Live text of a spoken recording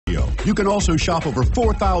You can also shop over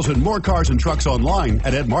 4,000 more cars and trucks online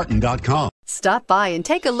at edmartin.com. Stop by and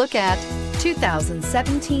take a look at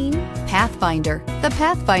 2017 Pathfinder. The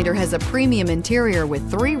Pathfinder has a premium interior with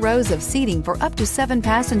 3 rows of seating for up to 7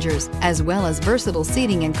 passengers, as well as versatile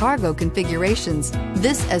seating and cargo configurations.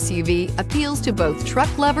 This SUV appeals to both truck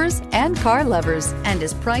lovers and car lovers and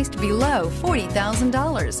is priced below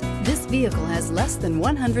 $40,000. This vehicle has less than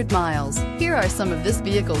 100 miles. Here are some of this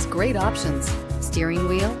vehicle's great options: steering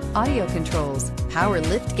wheel audio controls, power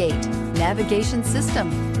liftgate, navigation system,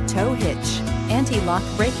 tow hitch, anti-lock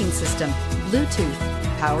braking system,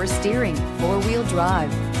 Bluetooth, power steering, 4-wheel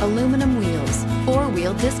drive, aluminum wheels,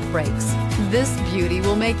 4-wheel disc brakes. This beauty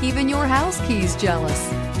will make even your house keys jealous.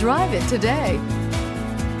 Drive it today.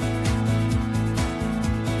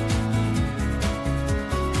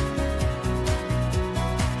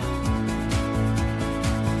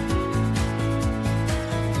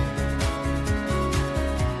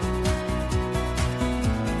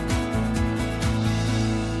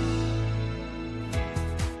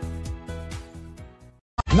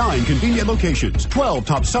 Nine convenient locations, 12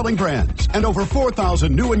 top-selling brands, and over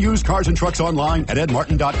 4,000 new and used cars and trucks online at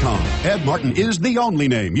edmartin.com. Ed Martin is the only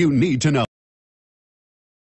name you need to know.